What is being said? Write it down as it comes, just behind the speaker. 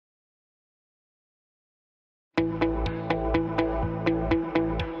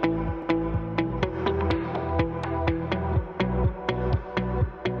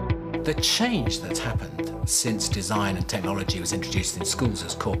The change that's happened since design and technology was introduced in schools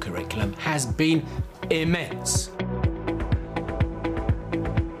as core curriculum has been immense.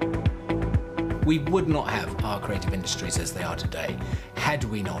 We would not have our creative industries as they are today had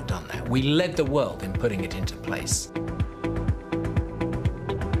we not done that. We led the world in putting it into place.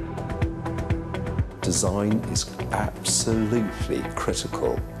 Design is absolutely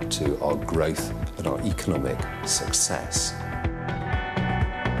critical to our growth and our economic success.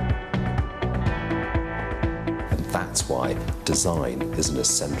 And that's why design is an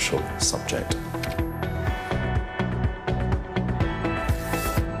essential subject.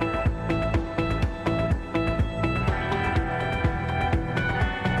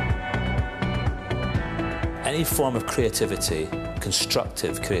 Any form of creativity,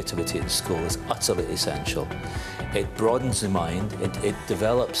 constructive creativity in school is utterly essential. It broadens the mind, it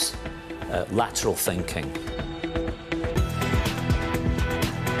develops lateral thinking.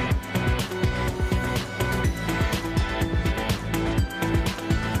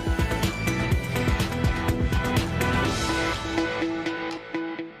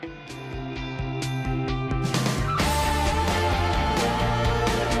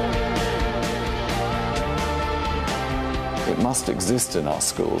 It must exist in our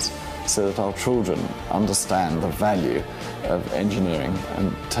schools so that our children understand the value of engineering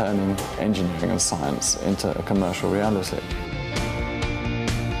and turning engineering and science into a commercial reality.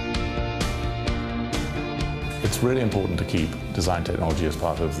 It's really important to keep design technology as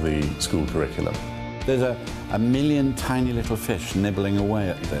part of the school curriculum. There's a million tiny little fish nibbling away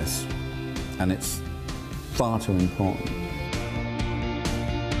at this, and it's far too important.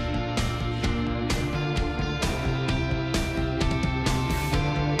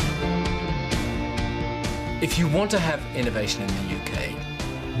 If you want to have innovation in the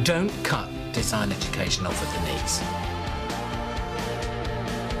UK, don't cut design education off at the knees.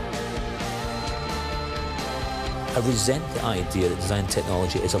 I resent the idea that design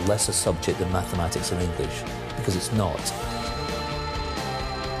technology is a lesser subject than mathematics and English, because it's not.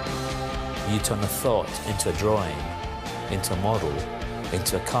 You turn a thought into a drawing, into a model,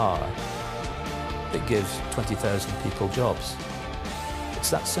 into a car that gives 20,000 people jobs.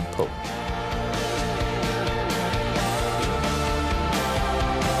 It's that simple.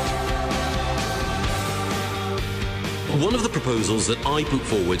 One of the proposals that I put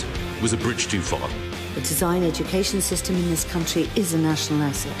forward was a bridge too far. The design education system in this country is a national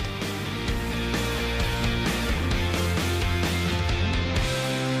asset.